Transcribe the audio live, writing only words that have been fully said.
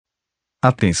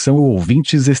Atenção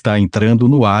ouvintes, está entrando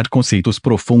no ar Conceitos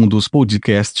Profundos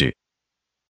Podcast.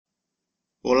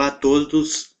 Olá a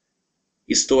todos,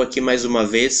 estou aqui mais uma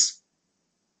vez.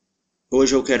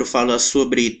 Hoje eu quero falar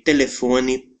sobre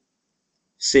telefone,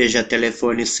 seja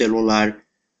telefone celular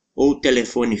ou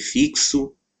telefone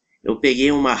fixo. Eu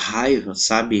peguei uma raiva,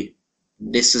 sabe,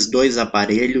 desses dois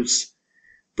aparelhos,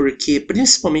 porque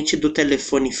principalmente do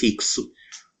telefone fixo.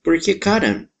 Porque,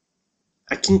 cara,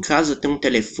 aqui em casa tem um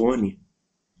telefone,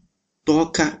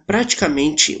 toca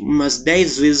praticamente umas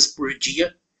 10 vezes por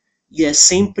dia e é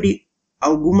sempre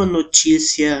alguma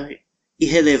notícia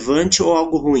irrelevante ou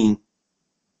algo ruim.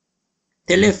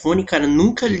 Telefone, cara,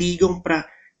 nunca ligam pra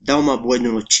dar uma boa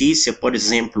notícia, por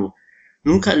exemplo.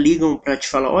 Nunca ligam pra te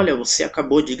falar, olha, você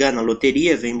acabou de ganhar na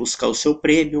loteria, vem buscar o seu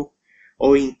prêmio.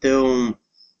 Ou então,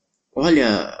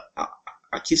 olha,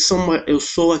 eu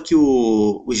sou aqui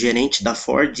o gerente da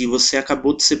Ford e você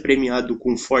acabou de ser premiado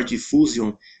com o Ford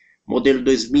Fusion modelo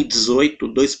 2018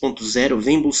 2.0,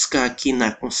 vem buscar aqui na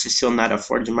concessionária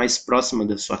Ford mais próxima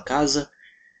da sua casa.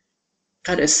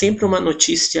 Cara, é sempre uma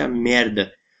notícia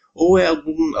merda. Ou é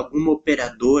alguma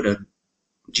operadora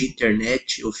de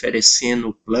internet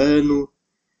oferecendo plano,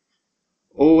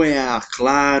 ou é a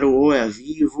Claro, ou é a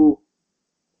Vivo,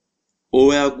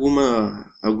 ou é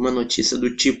alguma notícia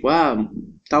do tipo,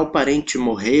 tal parente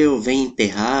morreu, vem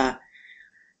enterrar.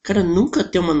 Cara, nunca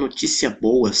tem uma notícia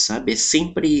boa, sabe? É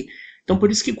sempre. Então por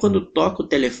isso que quando toco o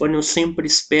telefone eu sempre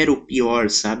espero o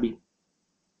pior, sabe?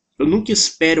 Eu nunca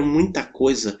espero muita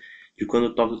coisa de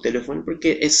quando toco o telefone,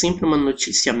 porque é sempre uma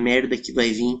notícia merda que vai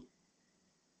vir.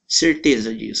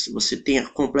 Certeza disso. Você tem a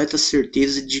completa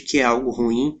certeza de que é algo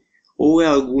ruim, ou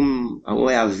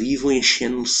é a Vivo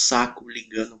enchendo um saco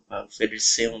ligando para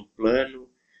oferecer um plano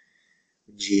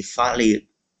de fale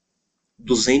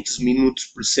 200 minutos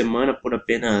por semana por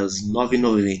apenas R$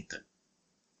 9,90.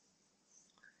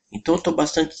 Então eu tô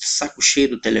bastante de saco cheio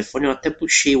do telefone, eu até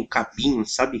puxei o cabinho,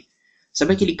 sabe?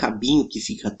 Sabe aquele cabinho que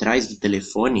fica atrás do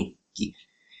telefone, que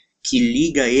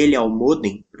liga ele ao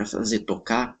modem para fazer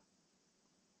tocar,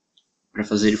 para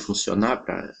fazer ele funcionar,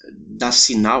 para dar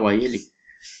sinal a ele?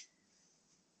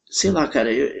 Sei lá,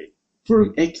 cara,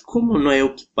 é que como não é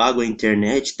eu que pago a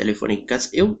internet, telefone em casa,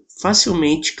 eu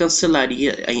facilmente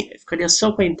cancelaria, ficaria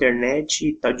só com a internet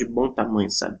e tá de bom tamanho,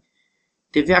 sabe?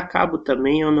 TV a cabo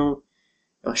também eu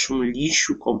acho um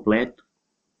lixo completo.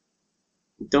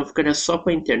 Então eu ficaria só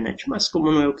com a internet, mas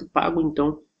como não é eu que pago,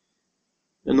 então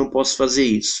eu não posso fazer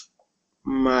isso.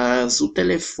 Mas o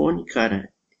telefone,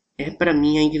 cara, é pra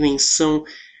mim a invenção.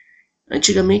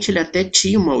 Antigamente ele até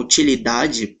tinha uma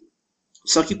utilidade.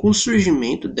 Só que com o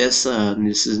surgimento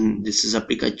desses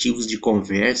aplicativos de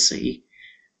conversa aí,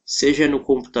 seja no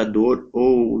computador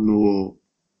ou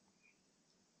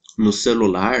no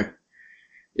celular,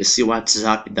 esse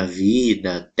WhatsApp da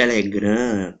vida,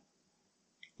 Telegram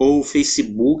ou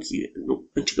Facebook,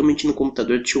 antigamente no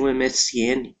computador tinha um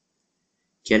MSN,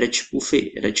 que era tipo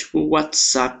o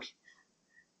WhatsApp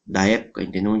da época,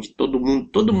 entendeu? Onde todo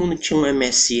mundo tinha um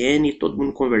MSN, todo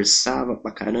mundo conversava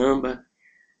pra caramba.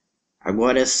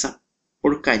 Agora essa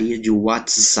porcaria de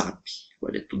WhatsApp.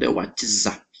 Agora tudo é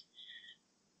WhatsApp.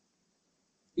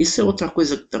 Isso é outra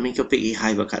coisa também que eu peguei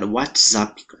raiva, cara.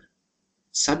 WhatsApp, cara.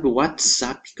 Sabe, o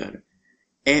WhatsApp, cara,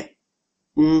 é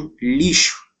um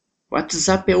lixo. O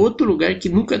WhatsApp é outro lugar que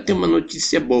nunca tem uma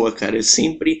notícia boa, cara. É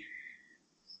sempre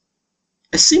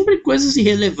coisas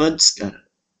irrelevantes, cara.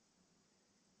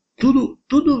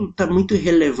 Tudo tá muito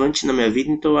irrelevante na minha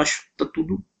vida, então acho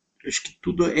que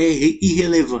tudo é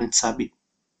irrelevante, sabe?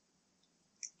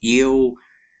 E eu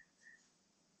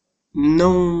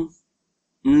não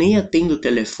nem atendo o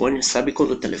telefone, sabe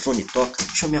quando o telefone toca?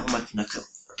 Deixa eu me arrumar aqui na cama.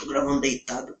 Eu tô gravando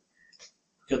deitado,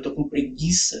 porque eu tô com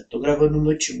preguiça. Tô gravando no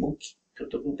notebook, porque eu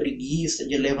tô com preguiça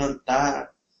de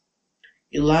levantar,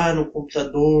 ir lá no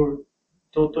computador.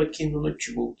 Então eu tô aqui no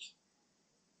notebook.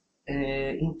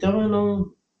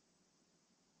 Então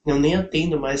eu nem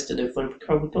atendo mais o telefone, porque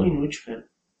é algo tão inútil, cara.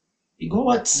 Igual o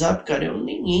WhatsApp, cara, eu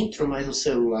nem entro mais no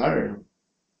celular,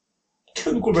 porque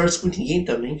eu não converso com ninguém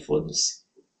também, foda-se.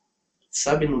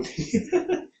 Sabe, não tem,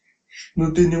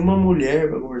 não tem nenhuma mulher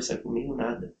pra conversar comigo,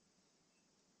 nada.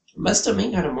 Mas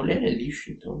também, cara, mulher é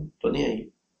lixo, então tô nem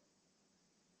aí.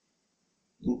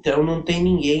 Então não tem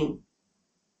ninguém.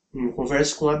 Não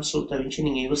converso com absolutamente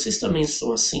ninguém. Vocês também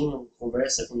são assim, não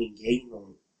conversa com ninguém,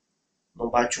 não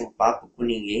bate um papo com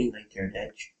ninguém na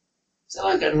internet. Sei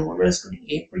lá, cara, não converso com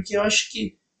ninguém, porque eu acho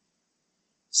que,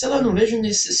 sei lá, não vejo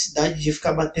necessidade de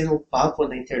ficar batendo papo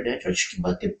na internet. Eu acho que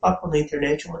bater papo na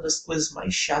internet é uma das coisas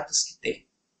mais chatas que tem.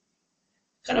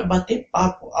 Cara, bater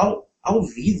papo ao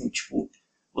vivo, tipo,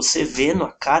 você vendo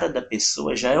a cara da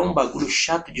pessoa já é um bagulho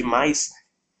chato demais.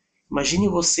 Imagine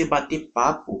você bater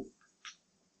papo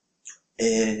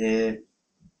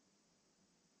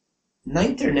na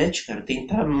internet, cara.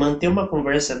 Tentar manter uma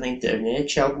conversa na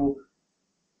internet é algo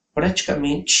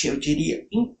praticamente, eu diria,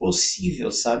 impossível,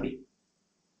 sabe?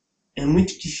 É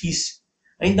muito difícil.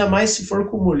 Ainda mais se for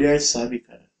com mulher, sabe,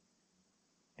 cara?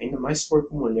 Ainda mais se for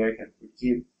com mulher, cara.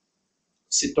 Porque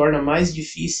se torna mais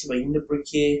difícil ainda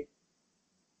porque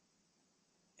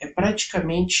é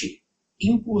praticamente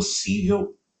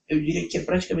impossível, eu diria que é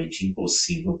praticamente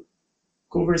impossível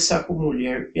conversar com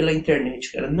mulher pela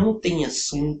internet, cara. Não tem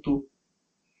assunto,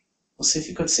 você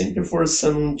fica sempre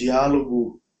forçando um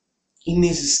diálogo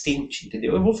inexistente,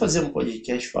 entendeu? Eu vou fazer um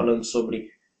podcast falando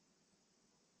sobre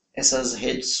essas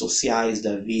redes sociais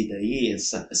da vida aí,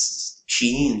 essas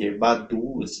Tinder,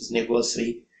 Badoo, esses negócios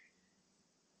aí,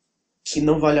 que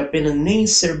não vale a pena nem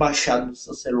ser baixado no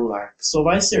seu celular, que só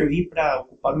vai servir para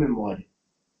ocupar memória.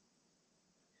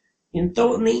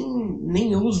 Então eu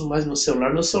nem uso mais meu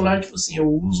celular. Meu celular, tipo assim, eu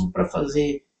uso para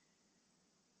fazer,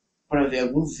 para ver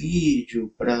algum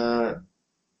vídeo, para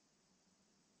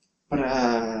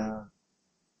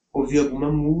ouvir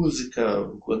alguma música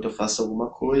enquanto eu faço alguma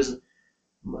coisa.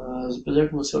 Mas apesar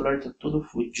que meu celular tá todo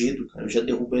fodido, cara, eu já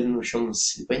derrubei ele no chão umas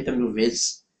 50 mil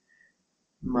vezes.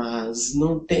 Mas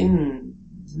não tem.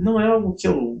 Não é algo que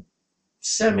eu.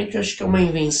 Sinceramente, eu acho que é uma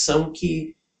invenção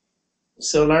que o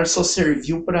celular só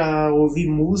serviu para ouvir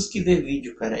música e ver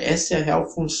vídeo, cara. Essa é a real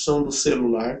função do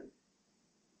celular.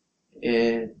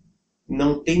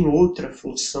 Não tem outra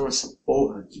função essa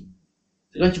porra aqui.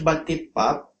 O negócio de bater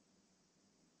papo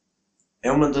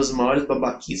é uma das maiores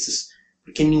babaquices,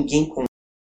 porque ninguém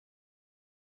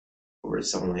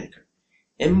conversa online, cara.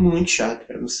 É muito chato,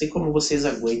 cara. Não sei como vocês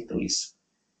aguentam isso.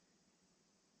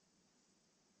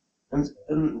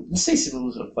 Eu não sei se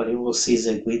eu falei vocês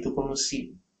aguentam como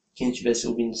se quem estivesse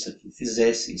ouvindo isso aqui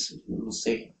fizesse isso. Eu não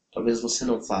sei. Talvez você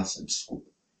não faça, desculpa.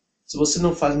 Se você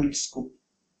não faz, me desculpe.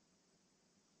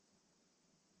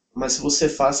 Mas se você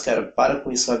faz, cara, para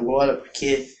com isso agora,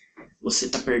 porque você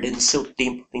tá perdendo seu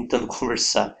tempo tentando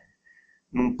conversar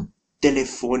num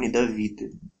telefone da vida.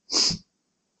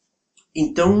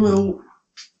 Então eu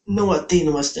não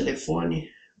atendo mais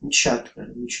telefone. Muito chato,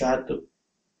 cara, muito chato.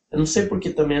 Eu não sei porque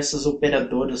também essas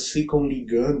operadoras ficam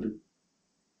ligando,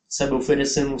 sabe,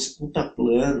 oferecendo uns puta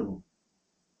plano.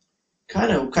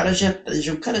 Cara, o cara já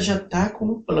tá com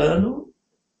um plano.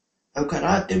 Aí o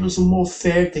cara, temos uma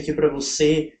oferta aqui pra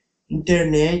você,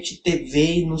 internet,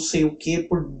 TV e não sei o que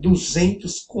por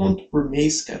 200 conto por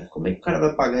mês, cara. Como é que o cara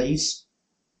vai pagar isso?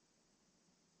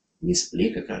 Me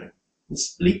explica, cara. Me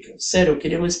explica. Sério, eu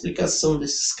queria uma explicação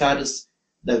desses caras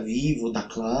da Vivo, da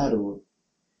Claro.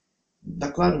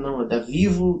 Da Claro não, é da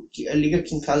Vivo, que a liga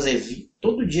aqui em casa é Vivo.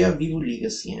 Todo dia a Vivo liga,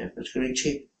 assim, é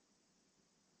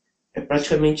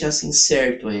praticamente assim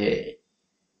certo. É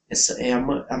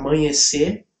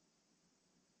amanhecer,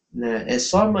 né? É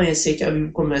só amanhecer que a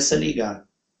Vivo começa a ligar.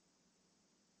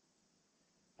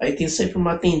 Aí tem sempre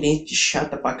uma atendente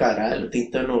chata pra caralho,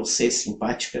 tentando ser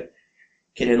simpática,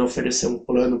 querendo oferecer um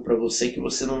plano pra você que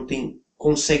você não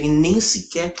consegue nem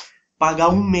sequer pagar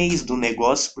um mês do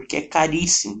negócio porque é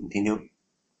caríssimo, entendeu?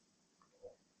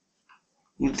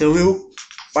 Então eu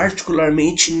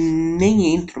particularmente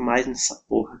nem entro mais nessa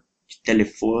porra de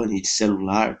telefone, de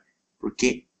celular,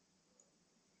 porque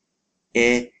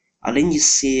além de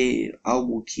ser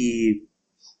algo que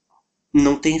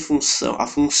não tem função, a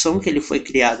função que ele foi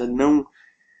criada não,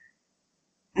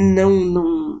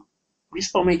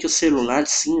 principalmente o celular,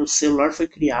 sim, o celular foi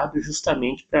criado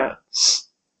justamente para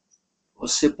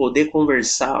você poder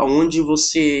conversar onde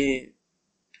você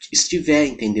estiver,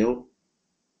 entendeu?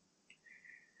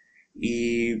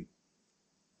 E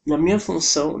na minha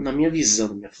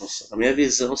visão,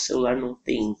 o celular não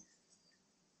tem.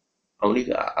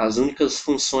 As únicas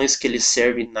funções que ele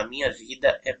serve na minha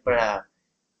vida é para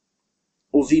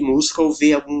ouvir música ou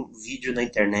ver algum vídeo na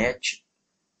internet,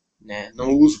 né?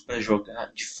 Não uso para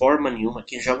jogar de forma nenhuma.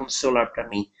 Quem joga no celular para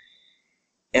mim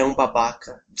é um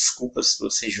babaca. Desculpa se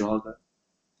você joga,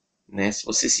 né? Se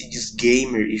você se diz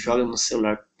gamer e joga no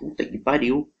celular, puta que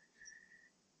pariu.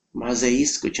 Mas é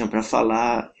isso que eu tinha para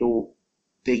falar. Eu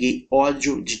peguei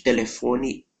ódio de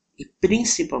telefone e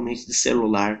principalmente de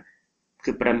celular,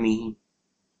 porque para mim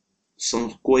são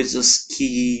coisas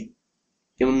que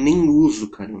eu nem uso,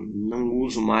 cara. Eu não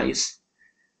uso mais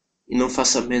e não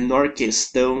faço a menor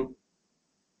questão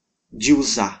de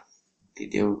usar,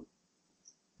 entendeu?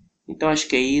 Então acho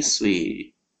que é isso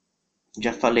e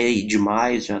já falei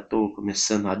demais, já tô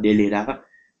começando a delirar.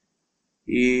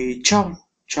 E tchau,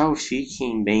 tchau,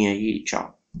 fiquem bem aí,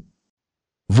 tchau.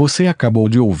 Você acabou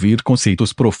de ouvir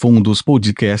Conceitos Profundos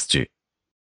Podcast.